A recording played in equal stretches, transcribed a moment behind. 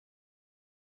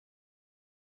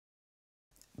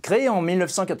Créée en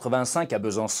 1985 à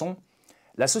Besançon,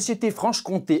 la société Franche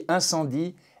Comté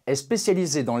Incendie est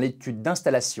spécialisée dans l'étude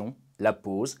d'installation, la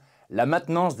pose, la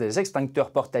maintenance des extincteurs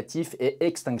portatifs et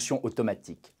extinction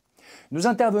automatique. Nous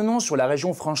intervenons sur la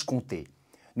région Franche-Comté.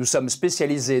 Nous sommes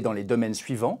spécialisés dans les domaines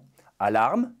suivants: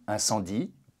 alarme,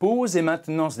 incendie, pose et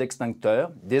maintenance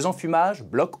d'extincteurs, désenfumage,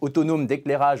 blocs autonomes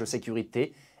d'éclairage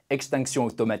sécurité, extinction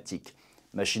automatique,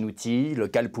 machine-outils,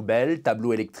 local poubelle,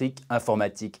 tableau électrique,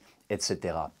 informatique,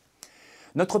 etc.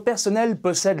 Notre personnel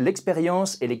possède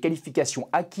l'expérience et les qualifications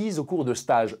acquises au cours de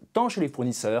stages tant chez les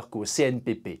fournisseurs qu'au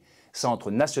CNPP,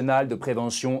 Centre National de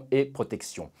Prévention et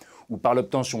Protection, ou par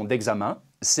l'obtention d'examens,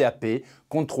 C.A.P,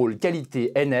 contrôle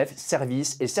qualité NF,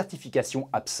 service et certification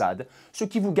APSAD, ce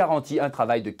qui vous garantit un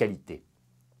travail de qualité.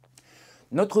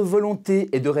 Notre volonté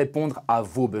est de répondre à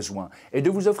vos besoins et de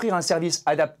vous offrir un service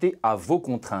adapté à vos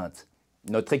contraintes.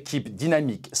 Notre équipe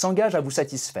dynamique s'engage à vous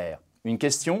satisfaire. Une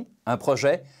question? Un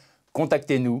projet?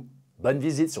 Contactez-nous. Bonne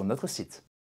visite sur notre site.